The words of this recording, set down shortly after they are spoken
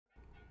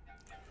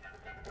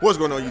What's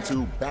going on,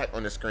 YouTube? Back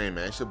on the screen,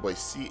 man. It's your boy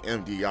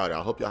CMD, y'all.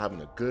 I hope y'all having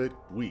a good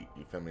week.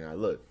 You feel me? Now,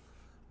 look,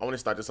 I want to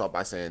start this off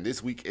by saying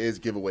this week is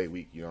giveaway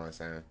week. You know what I'm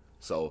saying?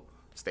 So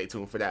stay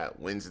tuned for that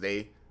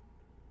Wednesday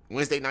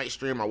night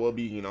stream. I will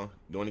be,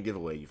 doing a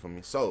giveaway. You feel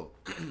me? So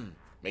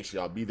make sure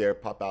y'all be there,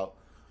 pop out,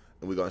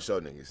 and we're gonna show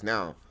niggas.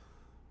 Now,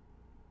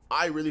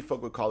 I really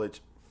fuck with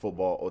college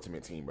football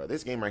Ultimate Team, bro.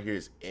 This game right here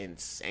is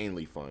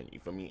insanely fun.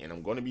 You feel me? And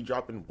I'm gonna be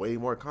dropping way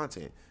more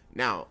content.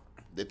 Now,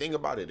 the thing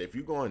about it, if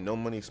you're going no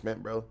money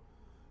spent, bro,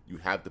 you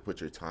have to put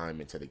your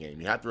time into the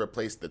game. You have to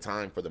replace the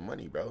time for the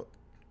money, bro.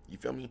 You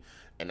feel me?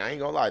 And I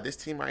ain't gonna lie, this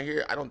team right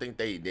here, I don't think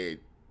they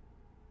did.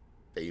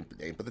 They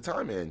ain't put the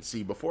time in.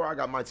 See, before I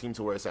got my team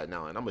to where it's at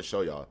now, and I'm gonna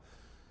show y'all,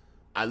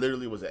 I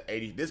literally was at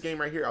 80. This game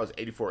right here, I was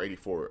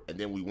 84, and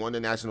then we won the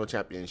national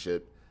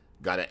championship,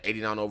 got an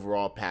 89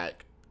 overall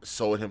pack,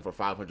 sold him for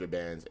 500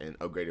 bands, and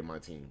upgraded my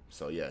team.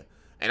 So yeah,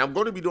 and I'm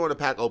going to be doing a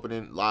pack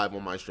opening live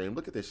on my stream.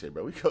 Look at this shit,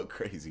 bro. We go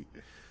crazy.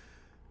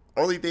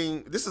 Only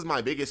thing, this is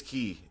my biggest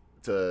key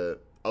to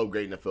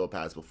upgrading the field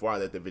pass before I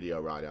let the video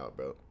ride out,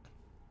 bro.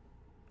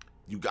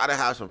 You gotta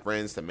have some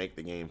friends to make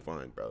the game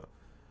fun, bro.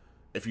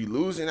 If you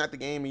losing at the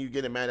game and you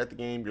getting mad at the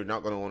game, you're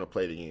not gonna want to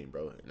play the game,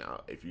 bro.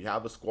 Now, if you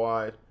have a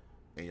squad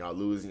and y'all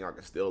losing, y'all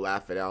can still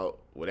laugh it out,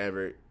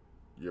 whatever,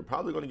 you're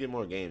probably gonna get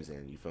more games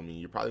in. You feel me?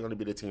 You're probably gonna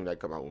be the team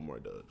that come out with more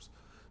dubs.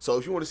 So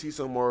if you want to see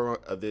some more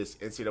of this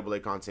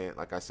NCAA content,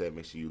 like I said,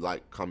 make sure you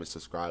like, comment,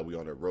 subscribe. We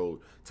on the road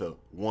to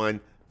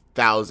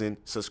 1,000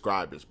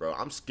 subscribers, bro.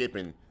 I'm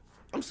skipping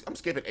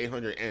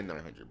 800 and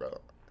 900, bro.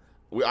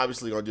 We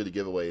obviously gonna do the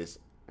giveaways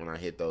when I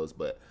hit those,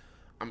 but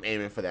I'm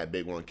aiming for that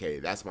big 1K.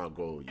 That's my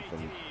goal. You feel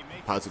me?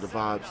 Positive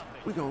vibes.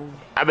 We go.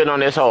 I've been on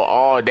this hoe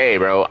all day,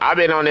 bro. I've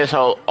been on this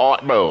hoe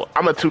bro.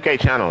 I'm a 2K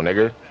channel,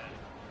 nigga.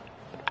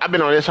 I've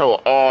been on this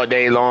hoe all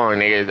day long,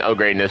 niggas,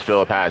 upgrading this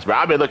field pass, bro.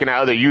 I've been looking at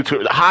other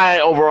YouTube,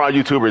 high overall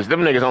YouTubers.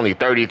 Them niggas only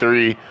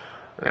 33.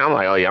 And I'm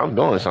like, oh yeah, I'm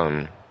doing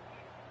something.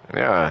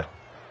 Yeah.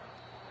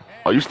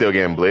 Oh, you still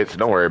getting blitzed.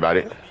 Don't worry about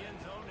it.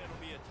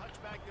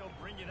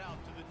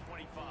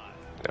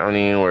 Don't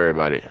even worry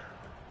about it.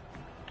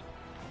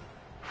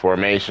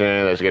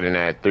 Formation. Let's get in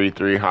that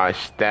 3-3 high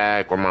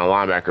stack. Where my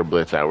linebacker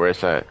blitz at? Where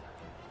it's at?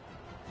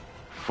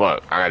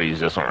 Fuck. I gotta use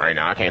this one right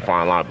now. I can't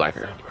find a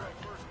linebacker.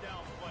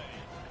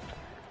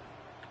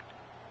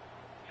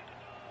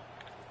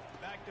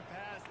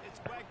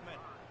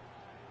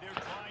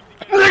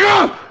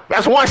 Nigga!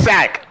 That's one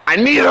sack. I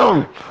need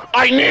him.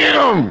 I need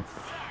him.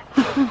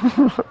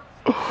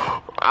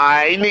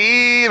 I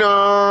need him.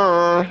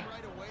 Right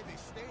away, they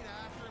stayed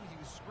after him. He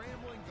was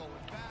scrambling, going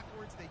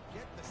backwards. They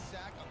get the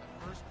sack on the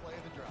first play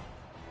of the drive.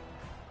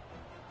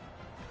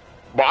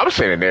 Bro, I'm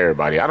sitting there,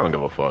 everybody. I don't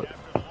give a fuck.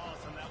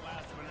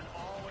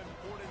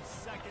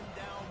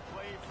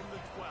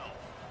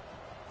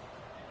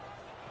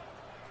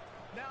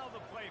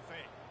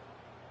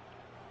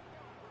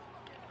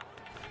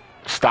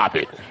 Stop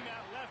it.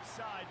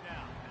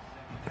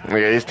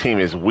 Nigga, this team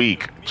is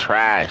weak.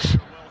 Trash.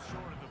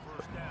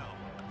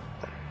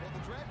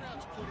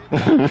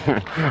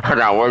 I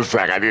got one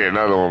sack. I need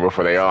another one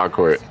before they all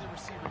quit.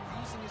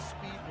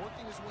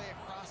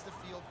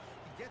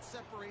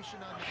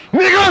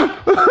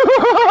 Nigga!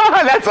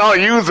 That's all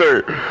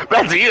user.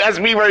 That's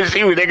me versus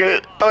you,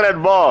 nigga. Throw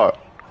that ball.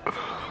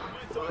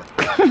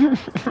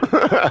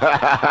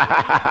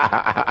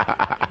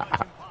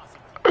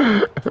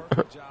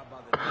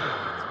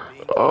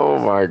 Oh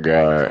my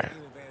god.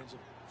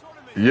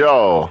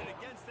 Yo.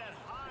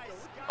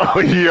 Oh,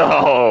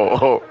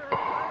 yo.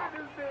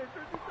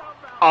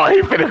 Oh,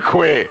 he finna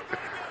quit.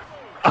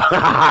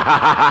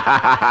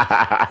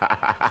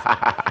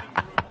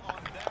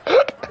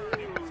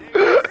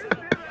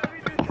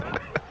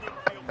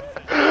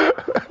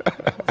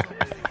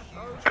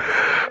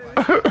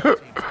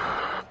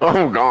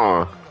 I'm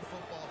gone.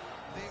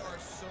 They are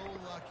so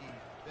lucky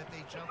that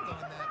they jumped on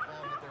that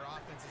ball that their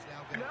offense is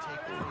now going to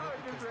take the field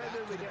because that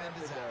could have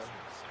been disastrous.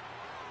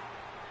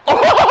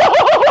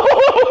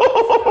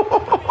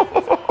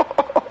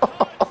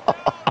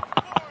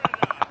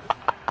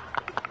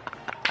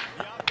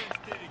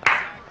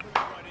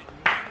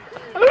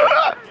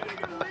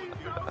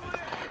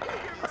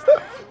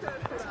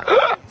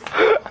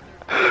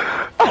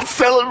 I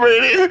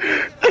celebrated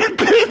and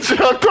then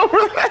jumped over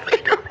that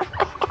nigga.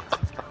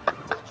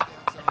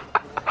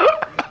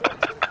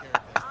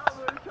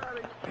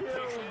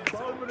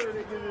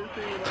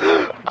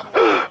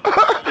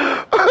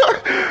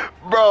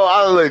 Bro,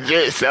 I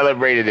legit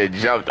celebrated and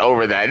jumped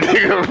over that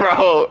nigga,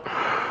 bro.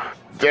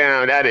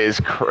 Damn, that is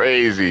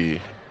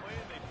crazy.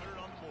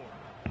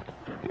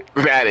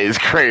 That is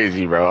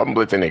crazy, bro. I'm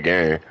blitzing the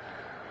game.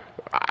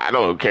 I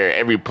don't care.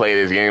 Every play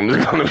of this game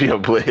is gonna be a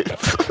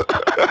blitz.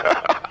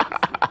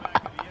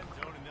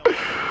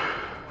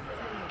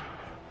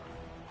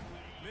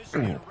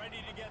 Ready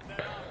to get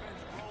that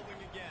offense rolling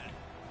again.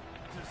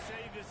 To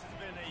say this has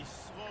been a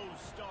slow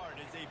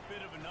start is a bit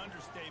of an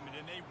understatement,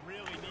 and they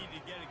really need to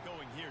get it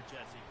going here,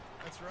 Jesse.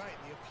 That's right.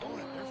 The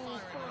opponent, they're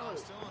firing on all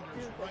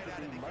cylinders right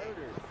out of the gate.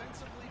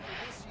 Offensively, for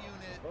this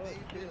unit,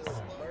 they've been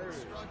slow and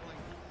struggling.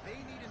 They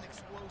need an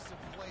explosive explosive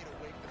play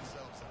to wake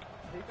themselves up.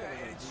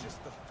 It's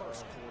just the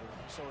first quarter,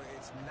 so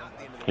it's not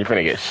the end of the He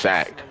finna get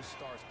sacked. slow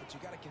starts, but you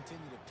got to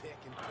continue to pick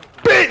and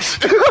Bitch!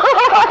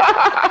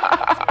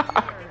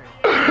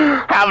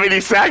 How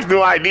many sacks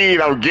do I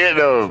need? I'm getting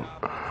them.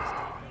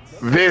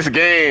 This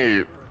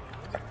game.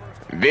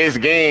 This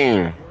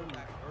game.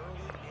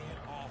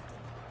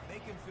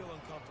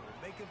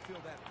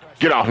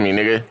 Get off me,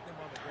 nigga.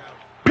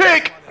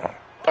 Pick!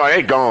 Oh,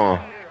 they gone.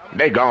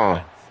 They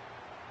gone.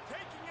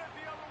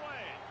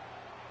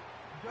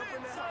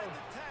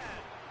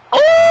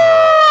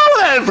 Oh,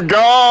 let's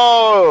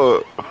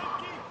go!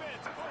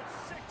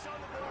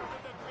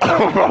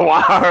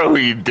 Why are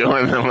we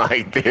doing them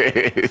like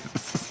this?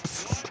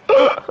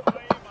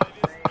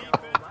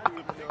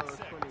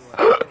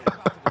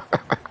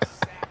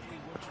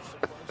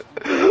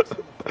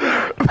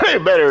 They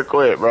better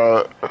quit,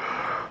 bro.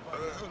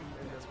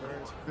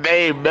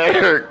 They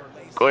better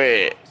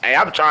quit. Hey,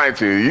 I'm trying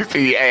to. You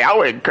see, hey, I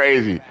went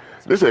crazy.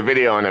 This is a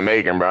video in the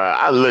making, bro.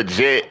 I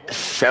legit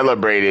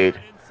celebrated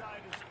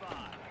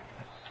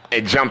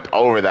and jumped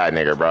over that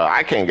nigga, bro.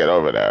 I can't get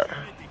over that.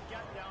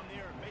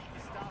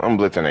 I'm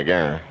blitzing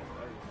again.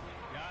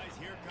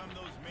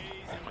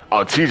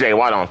 Oh, TJ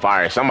Watt on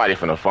fire. Somebody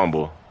finna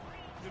fumble.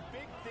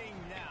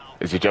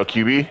 Is it your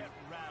QB?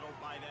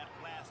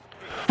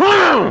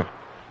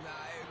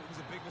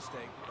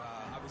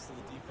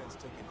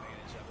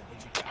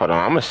 Hold on,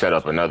 I'm gonna set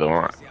up another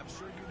one.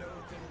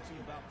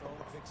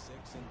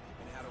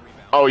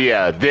 Oh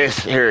yeah, this.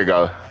 Here we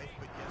go. But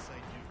yes, I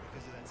do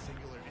because of that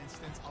singular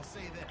instance. I'll say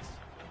this: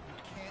 you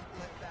can't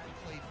let that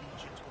play beat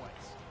you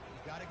twice.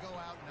 You got to go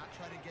out and not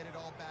try to get it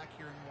all back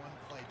here in one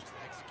play. Just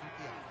execute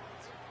the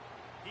offense.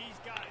 He's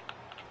got it.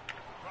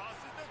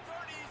 Crosses the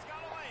 30. He's got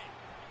a lane.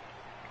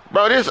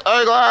 Bro, this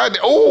ugly.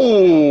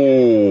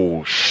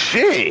 Oh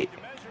shit!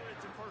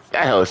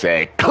 That hell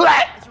said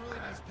clap. It's a really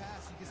nice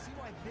pass. You can see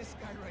why this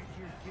guy right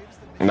here gives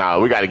them. Nah,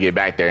 we gotta get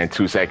back there in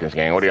 2 seconds,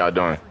 gang. What are y'all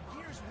doing? For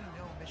years, we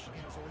know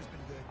Michigan has always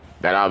been good.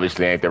 That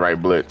obviously ain't the right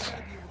blitz.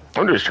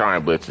 I'm just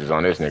trying blitzes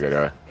on this nigga,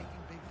 though. Making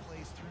big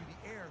plays through the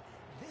air.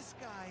 This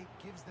guy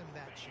gives them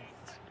that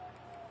chance.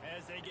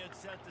 As they get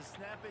set to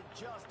snap it,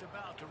 just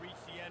about to reach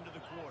the end of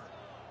the quarter.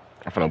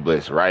 I'm finna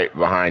blitz right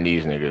behind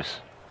these niggas.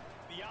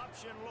 The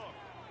option look.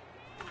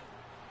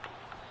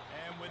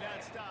 And with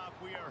that stop,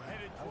 we are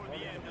headed toward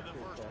the end of the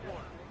first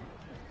quarter.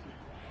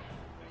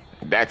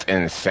 That's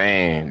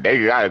insane.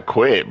 They gotta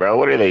quit, bro.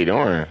 What are they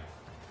doing?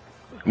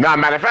 Nah,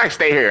 matter of fact,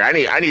 stay here. I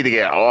need to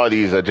get all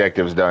these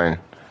objectives done.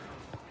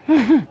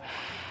 We'll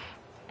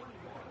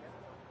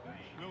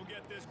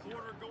get this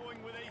quarter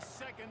going with a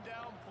second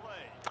down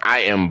play. I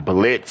am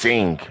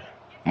blitzing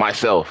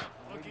myself.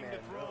 Looking to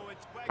throw it.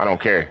 I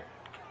don't care.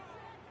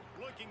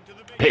 Looking to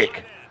the big Pick.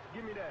 tight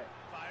end.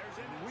 Fires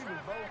into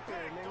traffic.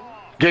 Picked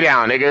off. Get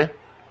down, nigga.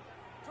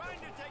 Trying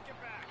to take it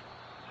back.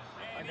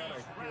 And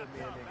he's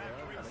wrapped up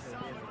after a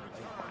solid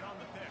return on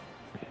the pick.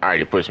 I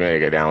already pushed my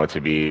nigga down with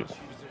to be.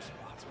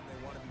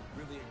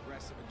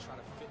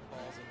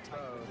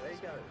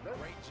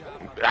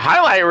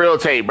 Highlight real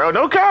tape, bro.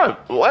 No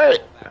cap.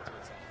 What?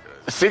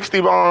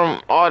 60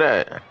 bomb, all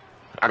that.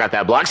 I got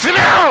that block. Sit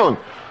down!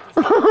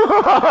 Who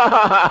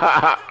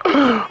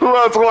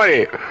else want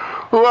it?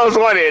 Who else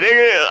want it?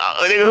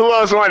 Nigga, who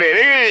else want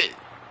it?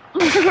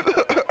 Nigga.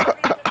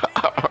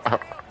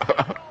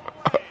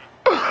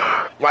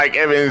 Mike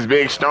Evans,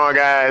 big, strong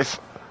guys.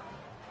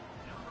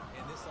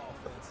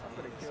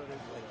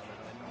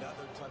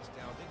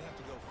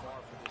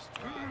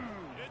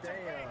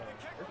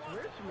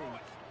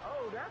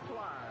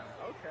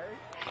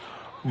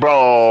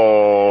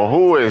 Bro,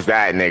 who is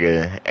that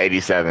nigga?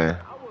 87. They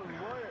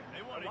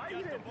want to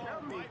get the ball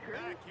right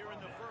back here in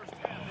the first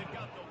half. They've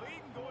got the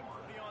lead and going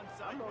for the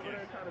onside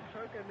kick.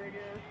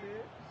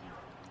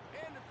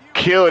 And a few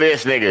Kill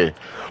this nigga.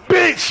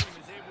 Bitch! is able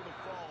to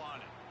fall on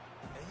it.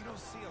 And you don't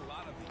see a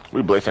lot of these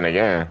We blitzing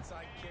again.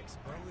 inside kicks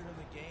earlier in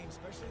the game,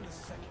 especially in the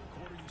second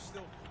quarter. You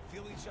still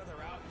feel each other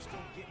out. You're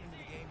still getting into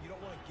the game. You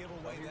don't want to give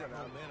away that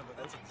momentum, but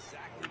that's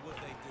exactly what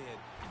they did.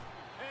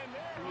 And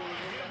there we go.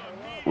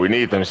 We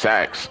need them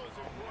sacks.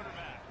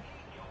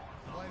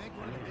 Well, I think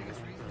one of the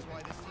biggest reasons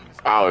why this team is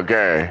Oh,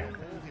 okay.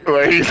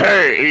 Well, he's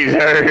hurt. He's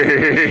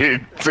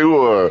hurt.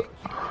 Tua.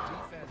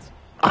 defense.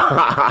 Get the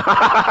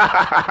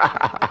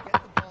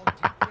ball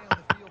deep down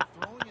the field,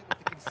 throwing it with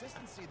the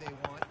consistency they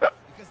want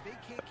because they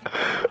can't keep the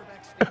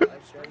quarterback staying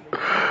up straight.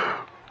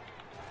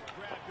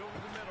 Grabbed over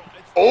the middle.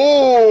 It's Oh.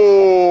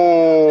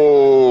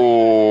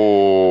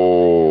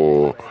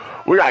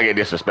 We gotta get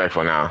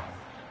disrespectful now. And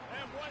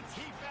once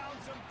he found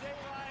some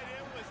daylight,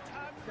 it was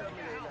time to make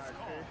a house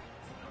call.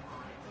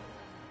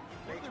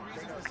 One of the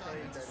reasons this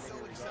offense is so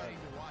exciting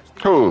to watch.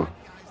 They Who? have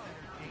guys that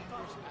are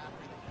dangerous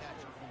after the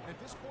catch. If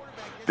this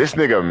quarterback gets This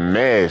nigga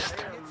missed. hits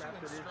you in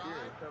stride,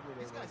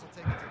 these guys will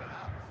take it to the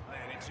house.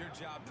 Man, it's your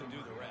job to do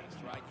the rest,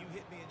 right? You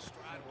hit me in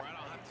stride where I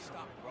don't have to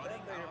stop running.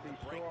 I don't have to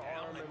break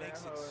down. It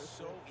makes it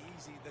so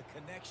easy. The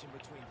connection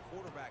between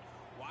quarterback,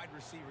 wide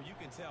receiver, you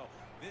can tell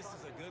this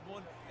is a good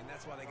one, and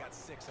that's why they got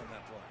 6 on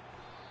that play.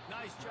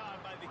 Nice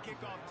job by the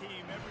kickoff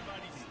team.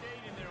 Everybody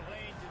stayed in their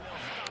lanes and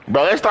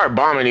Bro, let's start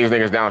bombing these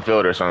niggas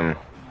downfield or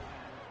something.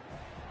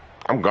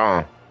 I'm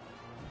gone.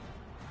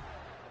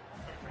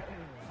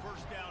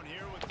 First down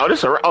here with Oh,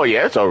 this oh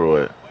yeah, it's over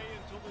with. play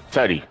until the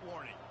Teddy.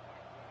 warning.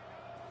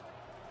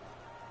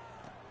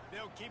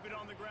 They'll keep it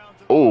on the ground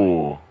to the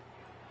Ooh.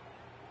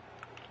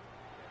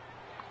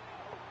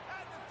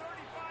 At the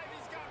 35,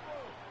 he's got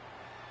room.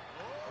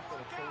 Oh,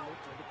 look out.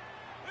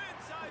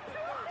 Inside the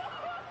 30.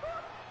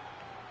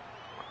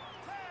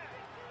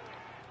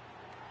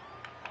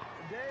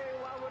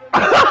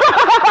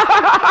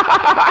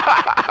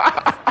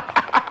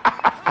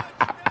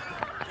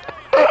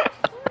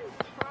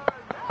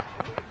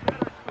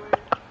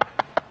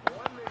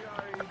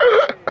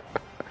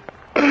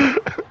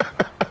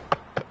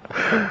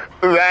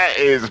 That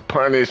is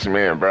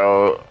punishment,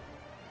 bro.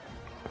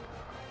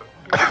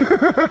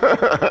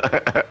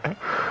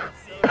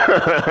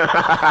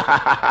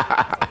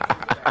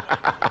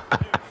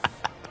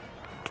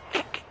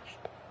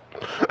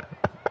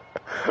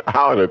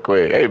 I would have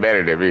quit. They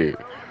better than me.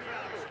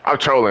 I'm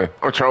trolling.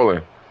 I'm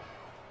trolling.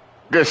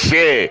 Good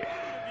shit.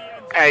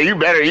 Hey, you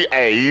better.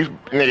 Hey, you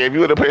nigga. If you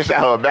would have pushed that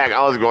hoe back,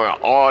 I was going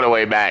all the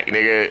way back,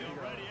 nigga.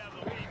 Already have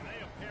the lead.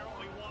 They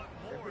apparently want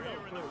more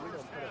here in the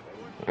first half.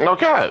 No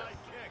cap.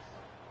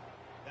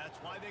 That's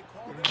why they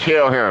call them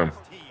Kill him.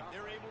 team.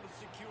 They're able to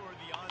secure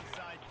the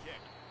onside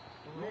kick.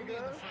 Early in the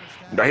first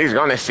half, Bro, he's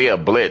gonna see a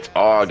blitz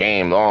all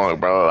game long,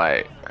 bro.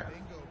 Like,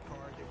 bingo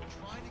card. They were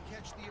trying to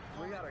catch the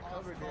opponent off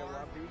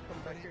guard,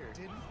 but it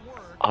didn't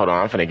work. hold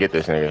on, I'm finna get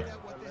this nigga. At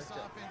what this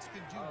offense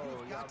can do,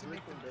 we've got to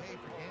make them pay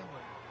for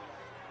gambling.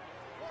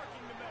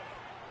 Working the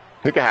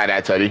middle. You can have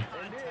that, Teddy.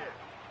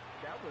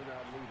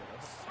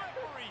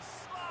 Slippery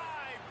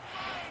slide.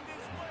 Find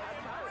his way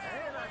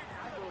and ran away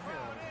from the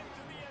crowd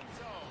into the end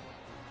zone.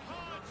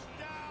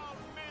 Touchdown,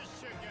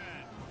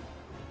 Michigan.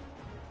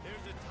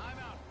 There's a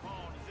timeout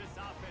called as this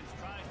offense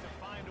tries to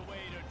find a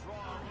way to draw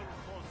a little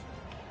closer.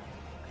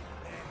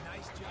 Man,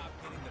 nice job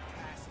getting the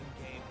passing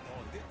game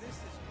going. This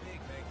is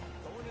big, man.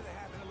 Going into the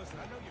half, and listen,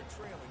 I know you're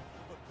trailing,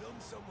 but building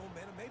some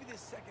momentum. Maybe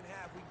this second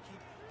half we can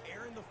keep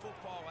airing the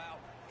football out,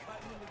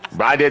 cutting into this.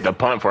 Bro, I did the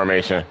punt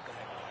formation.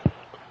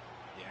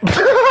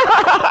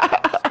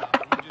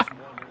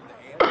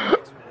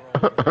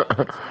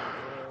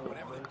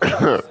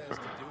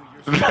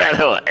 That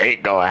hell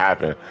ain't gonna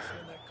happen.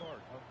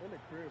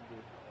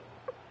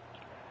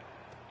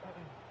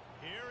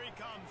 Here he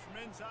comes from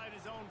inside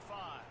his own 5.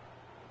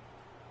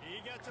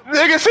 He gets a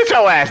Nigga, sit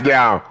your ass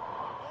down.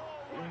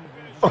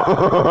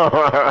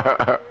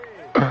 there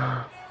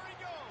he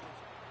goes.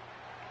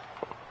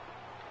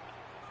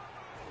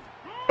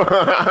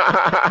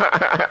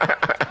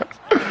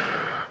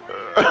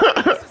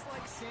 This is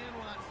like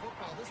sandlot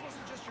football. This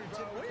wasn't just your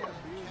typical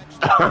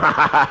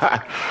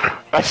catch.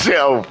 That shit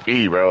OP,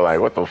 bro. Like,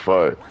 what the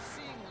fuck?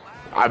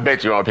 I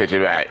bet you won't pitch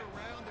it back.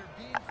 Around, they're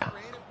being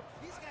creative.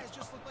 These guys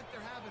just look like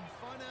they're having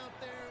fun out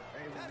there.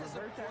 That is a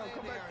play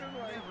they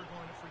are never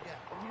going to forget.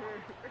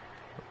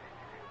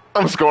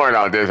 I'm scoring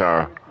out this,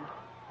 huh?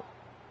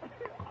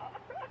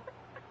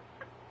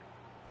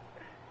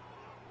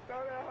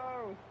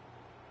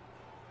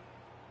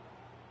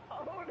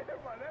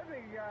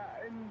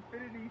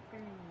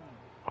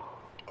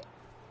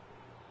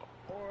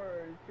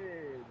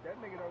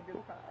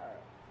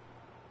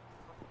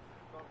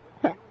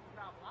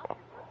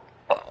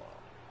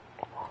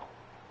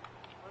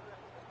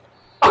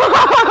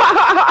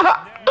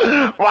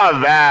 My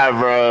bad,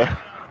 bro. Behind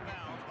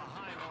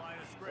the line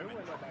of scrimmage.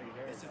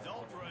 This is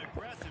ultra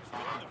aggressive still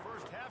in the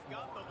first half.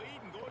 Got the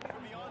lead and going for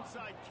the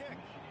onside kick.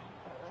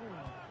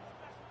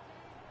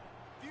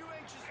 Few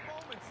anxious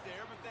moments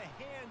there, but the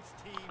hands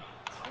team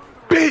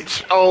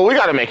Bitch. Oh, we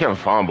gotta make him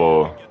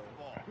fumble. get the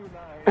ball.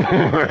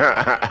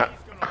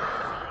 He's going to lose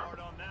a yard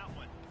on that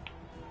one.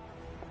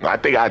 I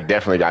think I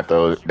definitely got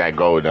that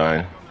goal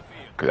done.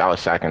 Cause I was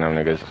sacking them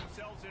niggas.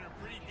 Themselves in a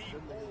pretty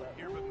deep hole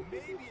here, but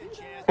maybe a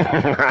chance to and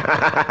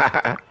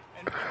regroup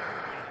at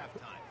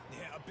halftime.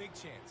 Yeah, a big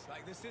chance.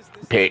 Like this is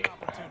Pick. an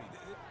opportunity.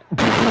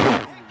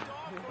 Picked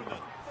off for the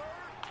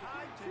third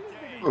time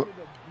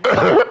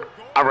today.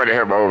 I'm ready to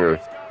hit him over.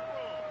 He's got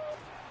room.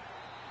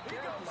 He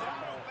goes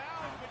out of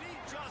bounds, but he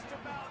just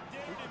about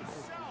did it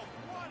himself.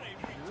 What a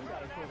return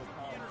after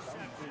the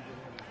interception.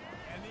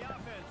 And the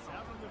offense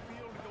out on the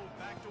field to go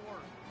back to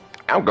work.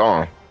 I'm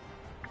gone.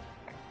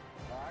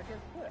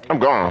 I'm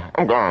gone.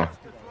 I'm gone. To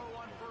throw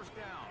on first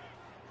down.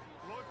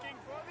 Looking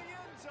for the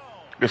end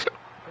zone. This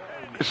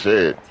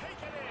shit.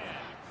 Take it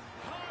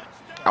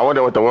in. I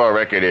wonder what the world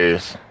record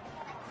is.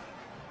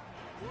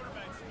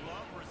 Quarterbacks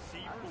love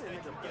receivers. They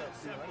can get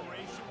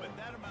separation, but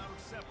that amount of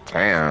separation.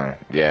 Damn.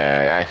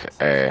 Yeah, that's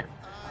I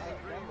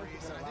agree,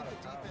 Reese. I think the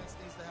defense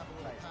needs to have a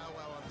little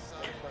powwow on the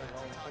sideline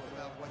to talk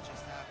about what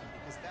just happened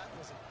because that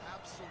was an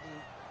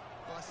absolute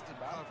busted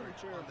coverage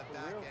on the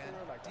back end.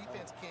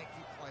 Defense can't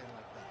keep playing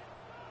like that.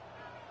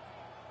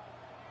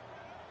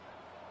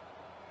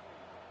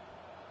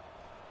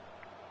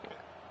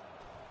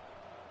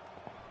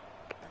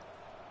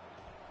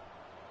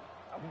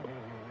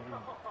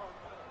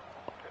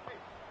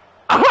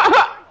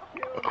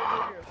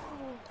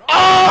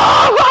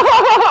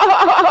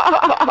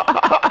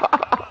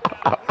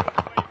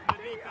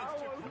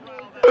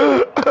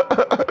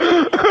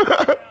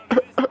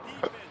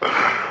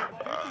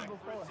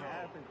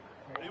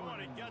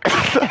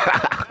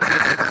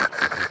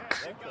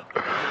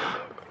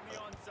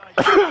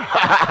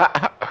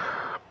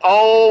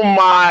 Oh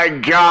my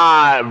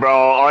God,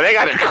 bro. Oh, they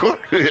got a quit.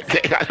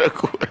 They got a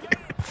quit. They're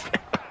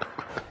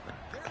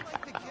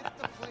like the kid at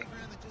the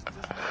playground that just does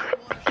not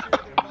want to share the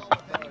ball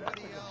with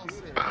anybody else. And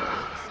in the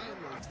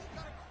sandbox, they've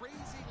got a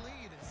crazy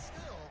lead, and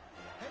still,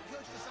 head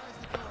coach decides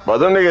to go Bro, out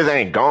them there niggas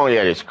ain't gone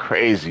yet. It's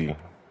crazy.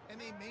 and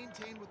they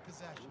maintain with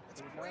possession.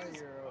 It's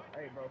crazy.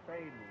 Hey, bro,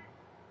 fade me.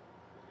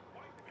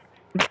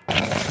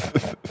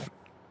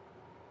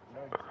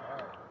 No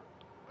cap.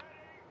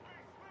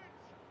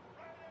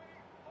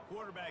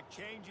 Quarterback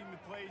changing the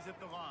plays at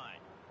the line.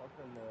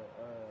 Fucking the,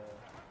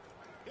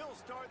 He'll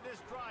start this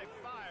drive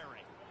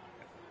firing.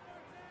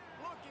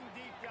 Looking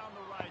deep down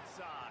the right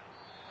side.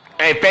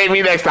 Hey, fade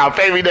me next time.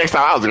 Fade me next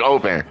time. I was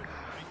open. Couldn't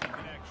break the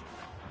connection.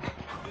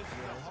 This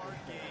is a hard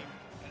game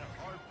and a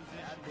hard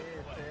position to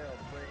play.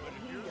 But if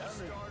you're the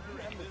starter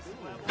at this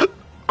level,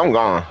 I'm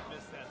gone.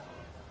 miss that throw.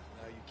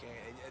 No, you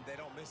can't. And they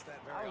don't miss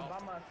that I very was by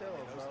often. myself,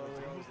 Those bro. are the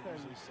He throws that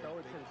couldn't usually throw set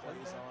it to big the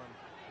plays touchdown. on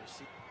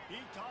receiver. He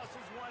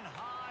tosses one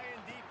high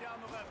and deep down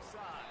the left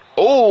side.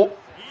 Oh,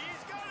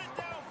 He's got it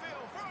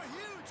downfield for a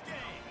huge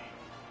gain.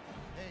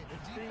 Hey, the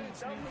defense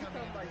knew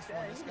coming into this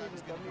one this guy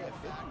was going to be a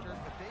factor,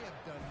 but they have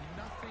done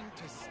nothing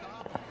to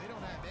stop him. They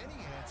don't have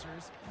any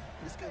answers.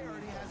 This guy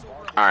already has over.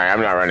 all right. I'm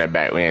not running it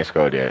back. We ain't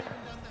scored yet.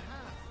 Haven't done the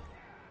half.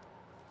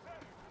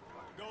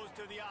 Goes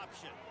to the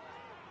option.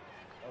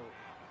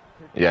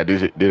 Yeah, do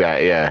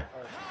that. Yeah.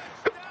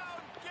 Touchdown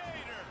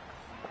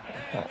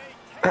Gator. And they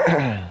take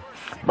it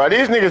for 6. But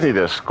these niggas need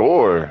to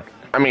score.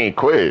 I mean,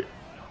 quit.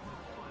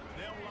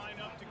 They'll line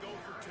up to go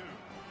for 2.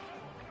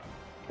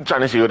 I'm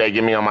trying to see what they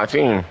give me on my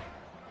team.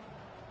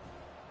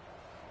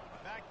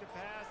 Back to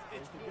pass.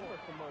 It's Ward.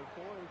 Some more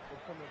toys for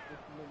coming this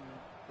many.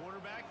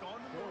 Quarterback on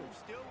the move,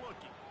 still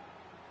looking.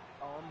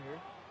 Oh, I'm here.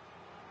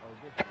 Oh,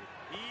 this is.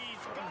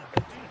 He's got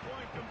the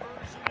 2-point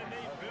conversion, and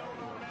they build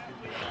on that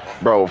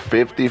lead. Bro,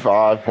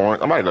 55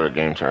 points. I might go to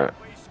game chat.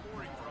 Way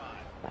scoring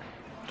drive.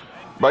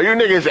 Bro, you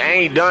niggas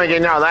ain't done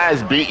getting our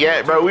last beat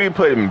yet, bro. We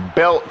putting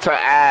belt to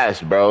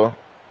ass, bro.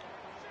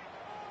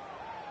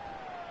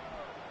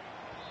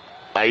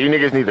 Like, you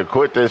niggas need to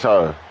quit this,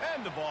 huh?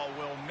 And the ball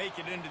will make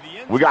it into the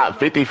end We got zone.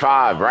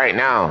 55 right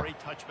now. For a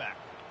touchback.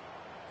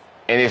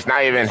 And it's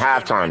not even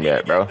halftime Ready yet,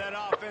 to bro. get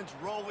that offense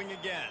rolling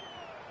again.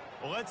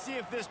 Well, let's see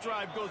if this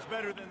drive goes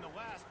better than the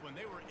last one.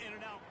 They were in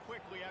and out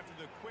quickly after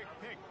the quick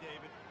pick,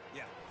 David.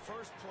 Yeah,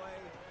 first play,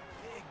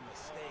 big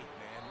mistake,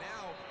 man.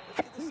 Now,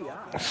 let's get this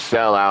offense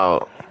Sell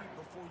out. maybe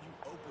before you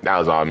open That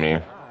was all me. or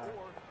do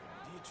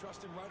you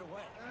trust him right away?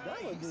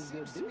 He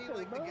seems to me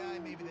like the guy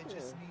maybe that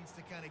just needs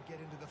to kind of get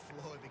into the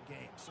flow of the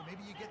game. So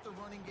maybe you get the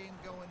running game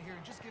going here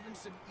and just give him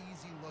some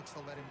easy looks to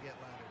let him get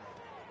louder.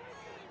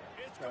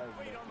 It's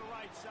complete on the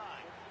right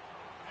side.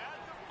 At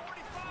the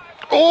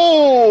 45.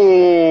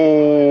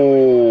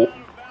 Oh! Out of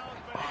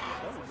bounds, but he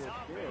has his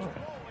offense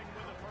rolling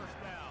with a first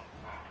down.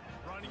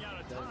 Running out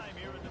of time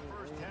here in the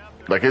first half.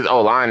 They're Like his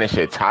O-line and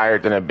shit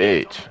tired than a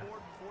bitch. on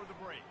board before the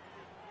break.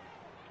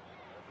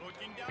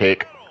 Looking down Pick.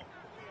 the middle.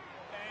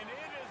 And it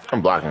is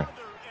I'm blocking. another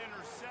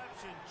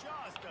interception.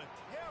 Just a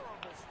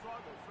terrible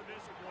struggle for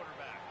this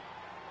quarterback.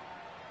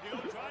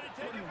 He'll try to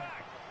take it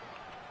back.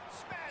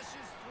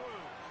 Smashes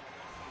through.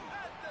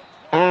 At the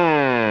 20.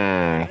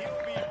 Mmm. He'll be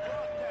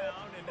brought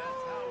down, and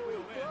that's how we'll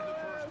end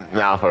the first.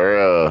 Nah, for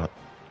real.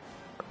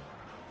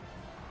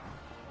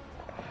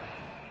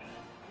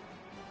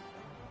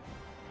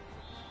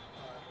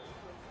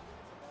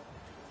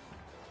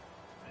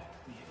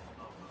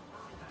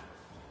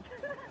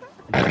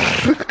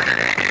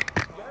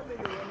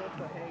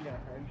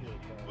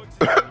 Looks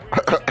like we're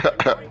set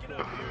to break it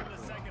up here in the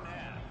second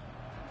half.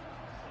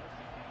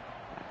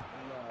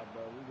 Nah,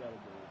 bro, we gotta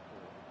do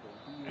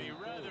it. A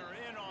rather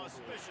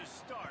inauspicious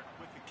start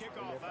with the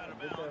kickoff out of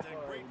bounds and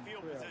great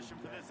field position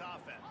for this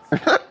offense.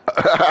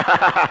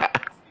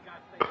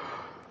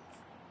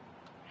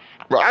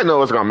 Bro, I know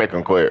what's gonna make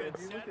him quit.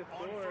 It's set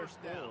on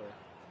first down.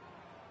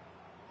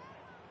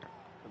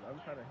 I'm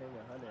trying to hang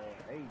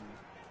 180.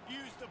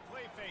 Use the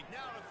play fake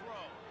now to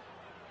throw.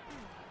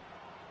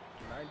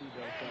 90 And don't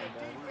the sound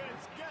bad.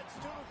 defense gets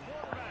to the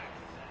quarterback.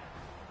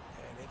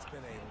 And it's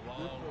been a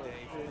long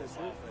day for this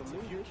offense.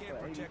 If you can't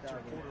protect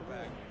your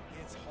quarterback,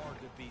 it's hard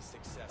to be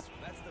successful.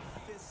 That's the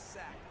 5th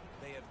sack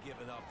they have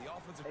given up. The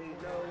offensive Ain't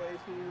no coordinator, way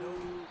to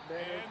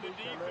And the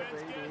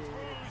defense gets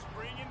loose,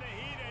 bringing the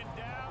heat, and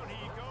down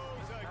he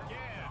goes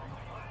again.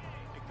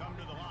 They come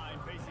to the line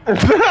facing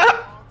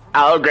I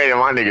upgraded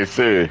my niggas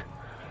too.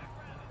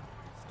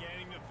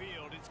 scanning the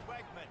field. It's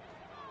Quackman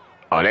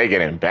Oh, they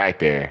getting back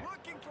there.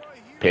 looking for a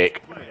huge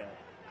Pick. play. And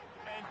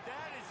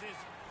that is his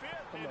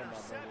 5th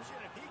interception.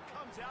 If he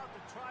comes out to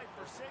try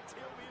for 6,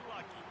 he'll be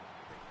lucky.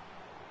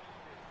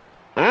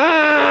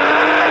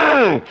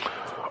 Mm.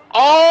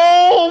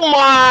 Oh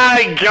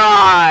my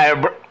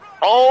god, bro.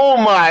 Oh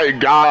my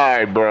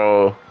god,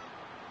 bro. And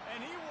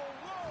he will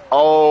roll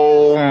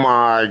Oh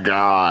my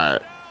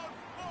god. down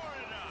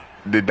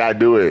Florida. Did that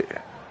do it? The DB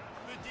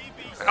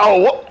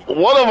Oh,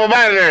 one of them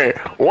out of there.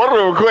 One of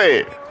them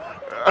quit.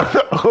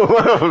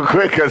 One of them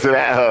quit because of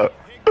that.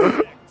 pick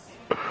 6.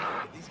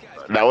 These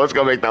guys That was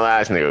gonna make the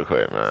last nigga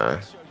quit,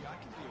 man. Show you I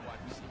can be a wide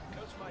receiver.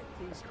 Coach might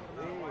split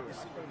him out a wide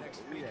receiver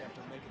next week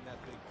after making that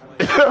big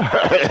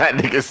play. That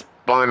nigga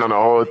spun on the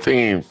whole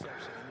team.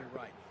 Interception, and you're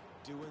right.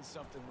 Doing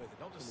something with it.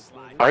 Don't just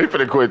slide. Oh, he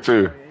finna quit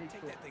too.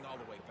 Take that thing all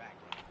the way back.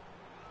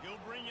 He'll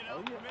bring it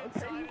out from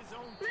inside his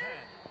own 10.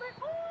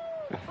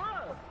 Oh,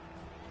 fuck.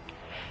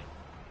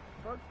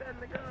 Fuck that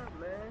nigga up,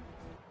 man.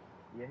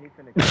 Yeah, he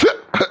finna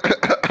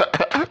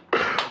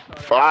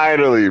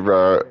Finally,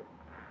 bro.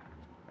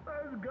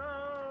 Let's go.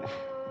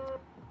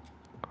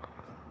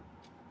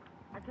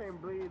 I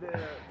can't believe the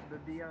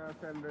Deion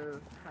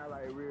Sanders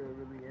highlight reel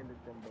really ended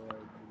them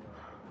boys, you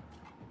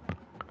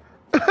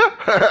know.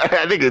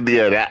 I think it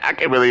did that. I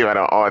can't believe out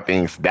of all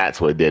things, that's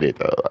what did it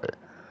though. Like,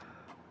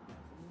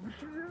 This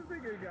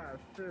nigga got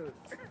shook.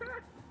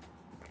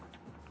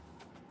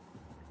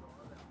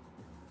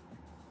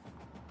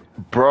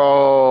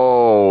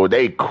 bro,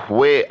 they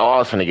quit. Oh, I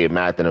was finna get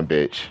mad at them,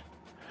 bitch.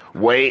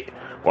 Wait,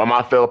 while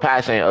my field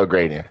pass ain't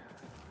upgrading.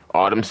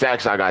 All them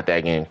sacks I got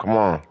that game. Come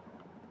on.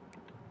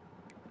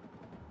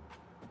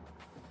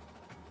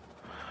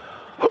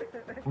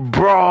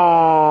 Bro.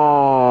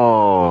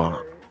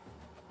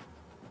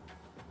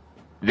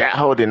 That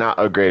hole did not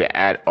upgrade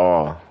at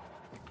all.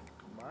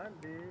 Mine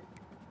did.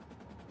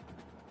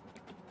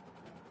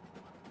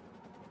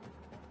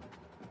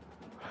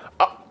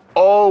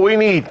 Oh, we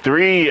need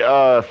 3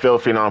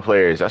 filthy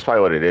non-players. That's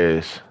probably what it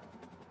is.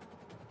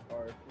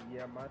 Or,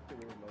 yeah, my shit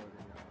is lower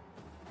than y'all.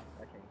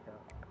 I can't count.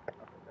 I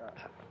forgot.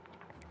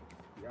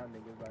 Y'all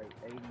niggas like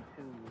 82.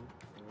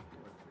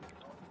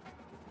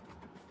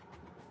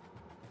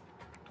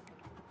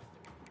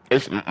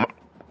 It's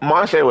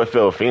mine say with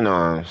Phil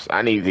Phenoms.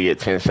 I need to get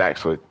 10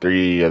 sacks with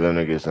 3 of them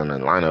niggas in the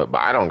lineup,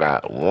 but I don't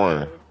got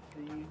one.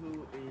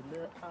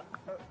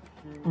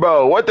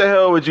 Bro, what the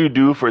hell would you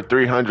do for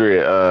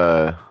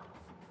 300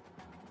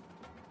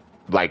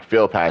 like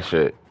field pass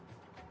shit?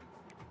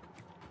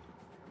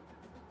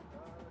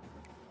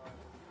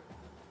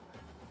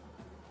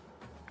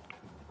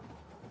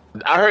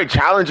 I heard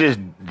challenges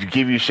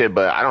give you shit,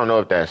 but I don't know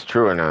if that's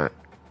true or not.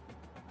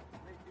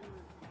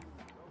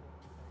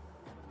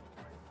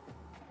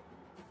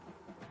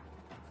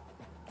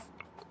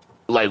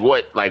 Like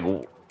what? Like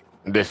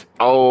this?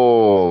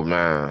 Oh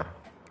man,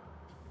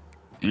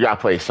 you gotta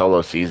play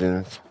solo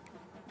seasons.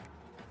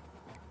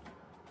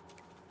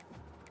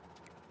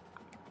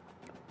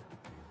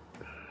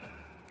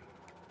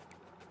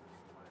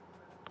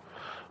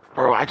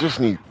 Bro, I just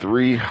need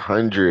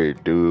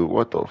 300, dude.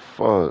 What the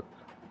fuck?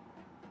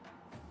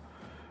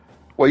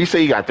 Well, you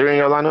say you got 3 in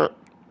your lineup?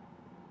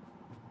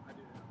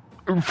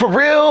 For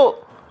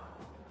real?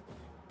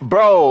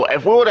 Bro,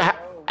 if we would have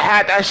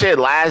had that shit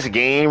last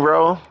game,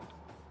 bro.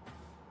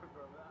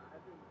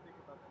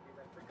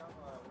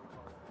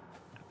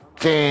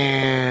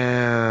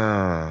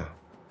 Damn.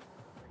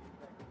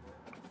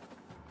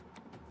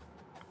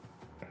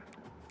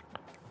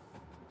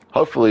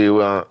 Hopefully, we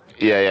don't.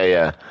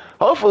 Yeah.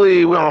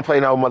 Hopefully, we don't play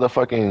no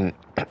motherfucking.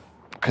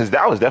 Because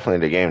that was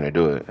definitely the game to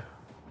do it.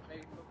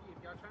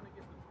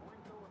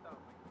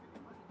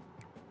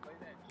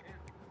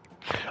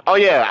 Oh,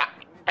 yeah.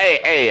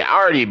 Hey, I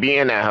already be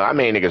in that. I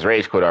made niggas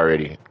rage quit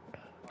already.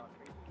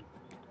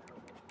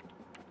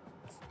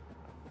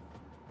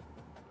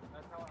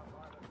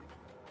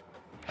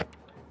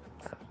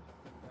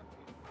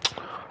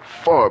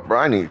 Fuck, bro.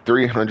 I need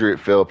 300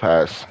 field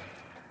pass.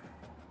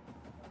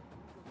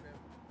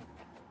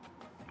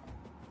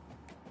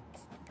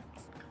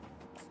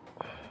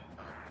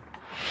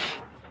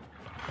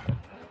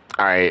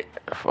 Alright,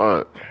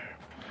 fuck.